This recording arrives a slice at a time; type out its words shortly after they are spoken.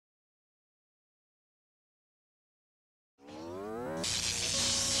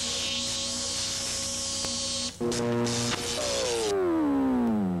MCs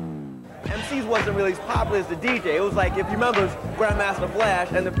wasn't really as popular as the DJ. It was like, if you remember, it was Grandmaster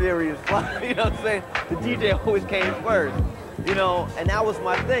Flash and the Furious Fly, you know what I'm saying? The DJ always came first, you know, and that was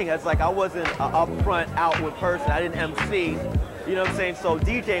my thing. It's like I wasn't an upfront, outward person. I didn't MC, you know what I'm saying? So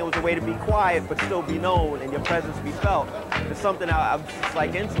DJing was a way to be quiet but still be known and your presence be felt. It's something I'm just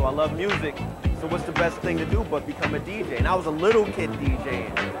like into. I love music. So what's the best thing to do but become a DJ? And I was a little kid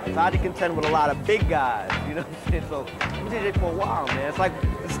DJing. So I had to contend with a lot of big guys, you know what I'm saying? So I did it for a while, man. It's like,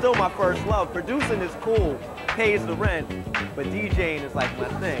 it's still my first love. Producing is cool, pays the rent, but DJing is like my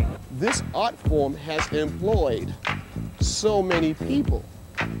thing. This art form has employed so many people,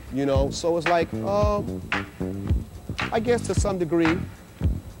 you know? So it's like, I guess to some degree,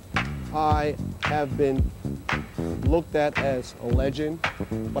 I have been looked at as a legend,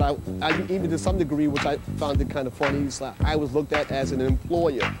 but I even to some degree, which I found it kind of funny, it's like I was looked at as an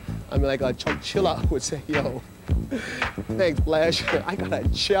employer. I mean, like Chuck Chilla would say, yo, thanks, Flash, I got a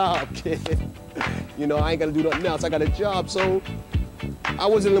job, kid. You know, I ain't gotta do nothing else, I got a job. So I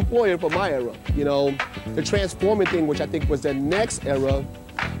was an employer for my era, you know. The transforming thing, which I think was the next era,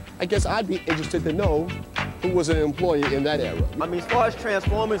 I guess I'd be interested to know who was an employee in that era. I mean, as far as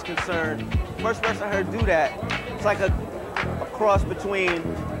Transformers is concerned, first person I heard do that, it's like a cross between,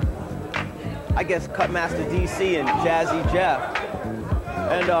 I guess, Cutmaster DC and Jazzy Jeff.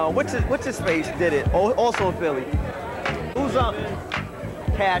 And what's his face did it, also in Philly. Who's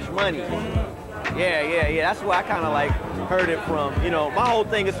Cash Money? Yeah, that's where I kind of like heard it from. You know, my whole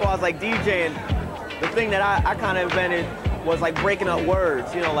thing as far as like DJing, the thing that I kind of invented was like breaking up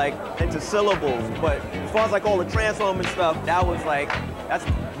words, you know, like into syllables. But as far as like all the transforming stuff, that was like, that's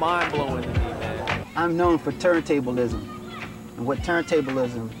mind-blowing to me, man. I'm known for turntablism. And what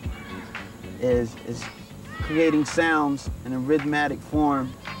turntablism is creating sounds in a rhythmic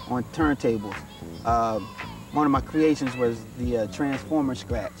form on turntables. One of my creations was the Transformer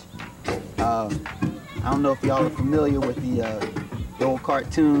scratch. I don't know if y'all are familiar with the old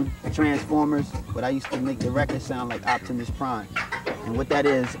cartoon Transformers, but I used to make the record sound like Optimus Prime. And what that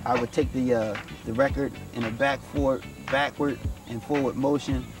is, I would take the record in a backward and forward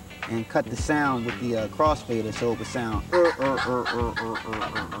motion and cut the sound with the crossfader so it would sound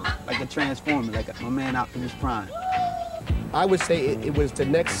like a Transformer, like my man Optimus Prime. I would say it was the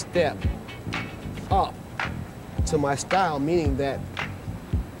next step up to my style, meaning that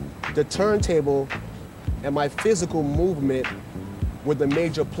the turntable and my physical movement were the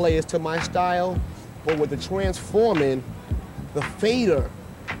major players to my style, but with the transforming, the fader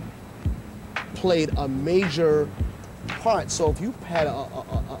played a major part. So if you had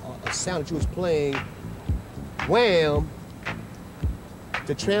a sound that you was playing, wham,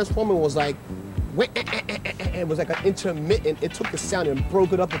 the transforming was like, it was like an intermittent. It took the sound and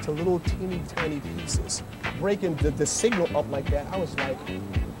broke it up into little teeny tiny pieces. Breaking the signal up like that, I was like,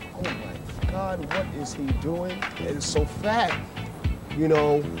 oh my God, what is he doing? It's so fat. You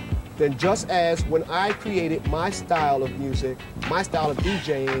know, then just as when I created my style of music, my style of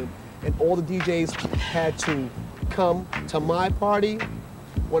DJing, and all the DJs had to come to my party,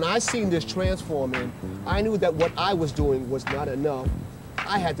 when I seen this transforming, I knew that what I was doing was not enough.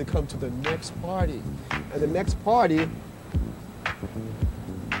 I had to come to the next party. And the next party,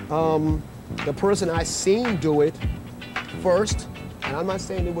 the person I seen do it first, and I'm not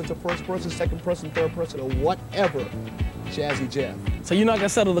saying it was the first person, second person, third person, or whatever, Jazzy Jeff. So you're not gonna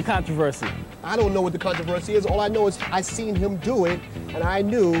settle the controversy? I don't know what the controversy is. All I know is I seen him do it, and I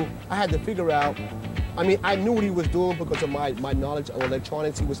knew I had to figure out. I mean, I knew what he was doing because of my knowledge of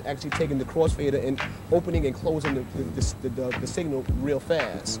electronics. He was actually taking the crossfader and opening and closing the signal real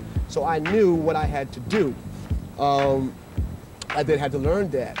fast. So I knew what I had to do. I then had to learn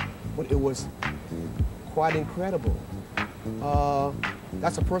that, but it was quite incredible.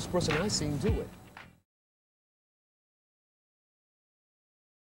 That's the first person I seen do it.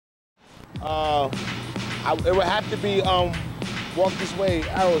 It would have to be Walk This Way,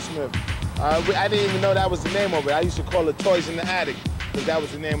 Aerosmith. I didn't even know that was the name of it. I used to call it Toys in the Attic, because that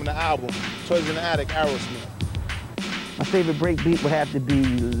was the name of the album. Toys in the Attic, Aerosmith. My favorite break beat would have to be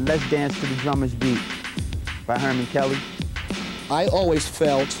Let's Dance to the Drummer's Beat by Herman Kelly. I always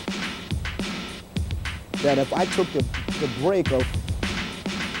felt that if I took the break of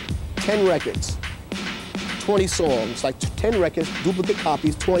 10 records, 20 songs, like 10 records, duplicate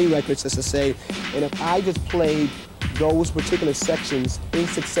copies, 20 records, as to say, and if I just played those particular sections in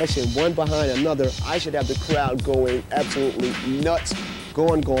succession, one behind another, I should have the crowd going absolutely nuts,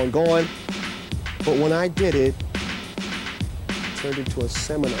 going. But when I did it, it turned into a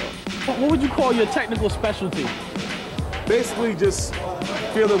seminar. What would you call your technical specialty? Basically just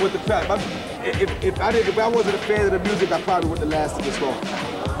feel it with the track. if I wasn't a fan of the music, I probably wouldn't have lasted this long.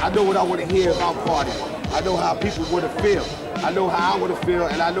 I know what I want to hear about party. I know how people want to feel. I know how I want to feel,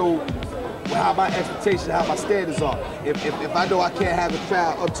 and I know how my expectations, how my standards are. If I know I can't have a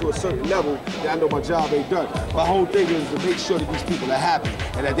crowd up to a certain level, then I know my job ain't done. My whole thing is to make sure that these people are happy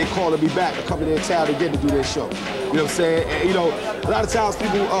and that they're calling me back to come to their town again to do their show. You know what I'm saying? And, you know, a lot of times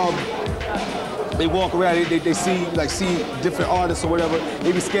people, they walk around, they see different artists or whatever.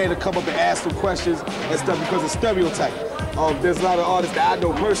 They be scared to come up and ask them questions and stuff because of stereotype. There's a lot of artists that I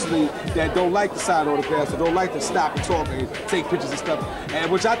know personally that don't like to sign autographs or don't like to stop and talk and take pictures and stuff,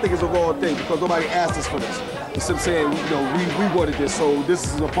 and which I think is a wrong thing because nobody asked us for this. You see what I'm saying? You know, we wanted this, so this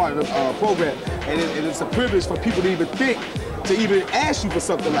is a part of the program, and it's a privilege for people to even think to even ask you for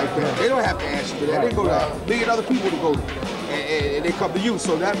something like that. They don't have to ask you for that. They go to a million other people to go to, and they come to you.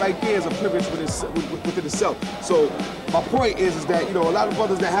 So that right there is a privilege within itself. So my point is that, you know, a lot of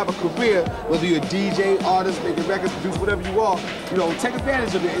brothers that have a career, whether you're a DJ, artist, making records, produce, whatever you are, you know, take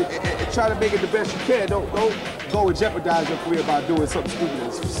advantage of it and try to make it the best you can. Don't go and jeopardize your career by doing something stupid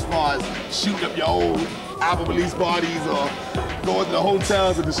as far as shooting up your own album release parties or going to the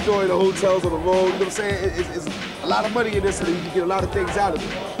hotels and destroying the hotels on the road. You know what I'm saying? It's a lot of money in this, and you can get a lot of things out of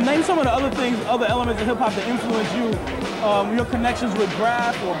it. Name some of the other things, other elements of hip hop that influence you, your connections with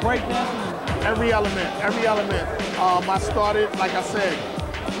graph or breakdancing. Every element. I started, like I said,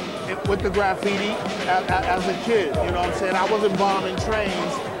 with the graffiti as a kid. You know what I'm saying? I wasn't bombing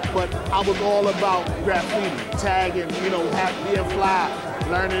trains, but I was all about graffiti, tagging, you know, being fly,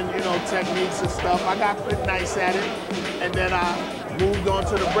 learning, you know, techniques and stuff. I got pretty nice at it, and then I moved on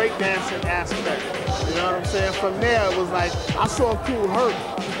to the breakdancing aspect. You know what I'm saying? From there, it was like, I saw Cool Herc.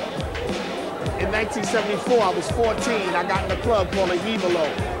 In 1974, I was 14. I got in a club called a Hevalo,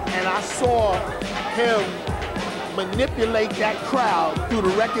 and I saw him manipulate that crowd through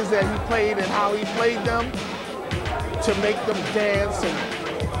the records that he played and how he played them to make them dance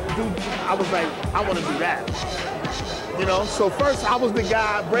and do. I was like, I want to do that. You know, so first I was the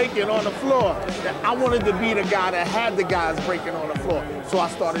guy breaking on the floor. I wanted to be the guy that had the guys breaking on the floor. So I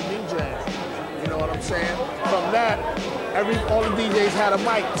started DJing. You know what I'm saying? From that, all the DJs had a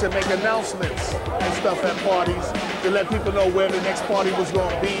mic to make announcements and stuff at parties to let people know where the next party was going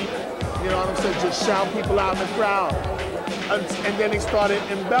to be. You know what I'm saying? Just shout people out in the crowd. And then they started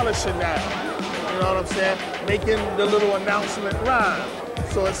embellishing that. You know what I'm saying? Making the little announcement rhyme,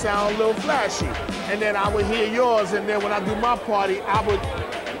 so it sounded a little flashy. And then I would hear yours, and then when I do my party, I would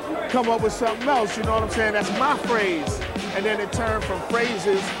come up with something else, you know what I'm saying? That's my phrase. And then it turned from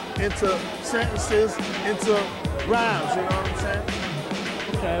phrases into sentences, into rhymes, you know what I'm saying?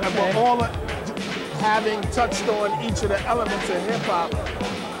 Okay. But all having touched on each of the elements of hip hop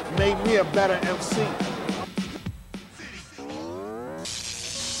made me a better MC.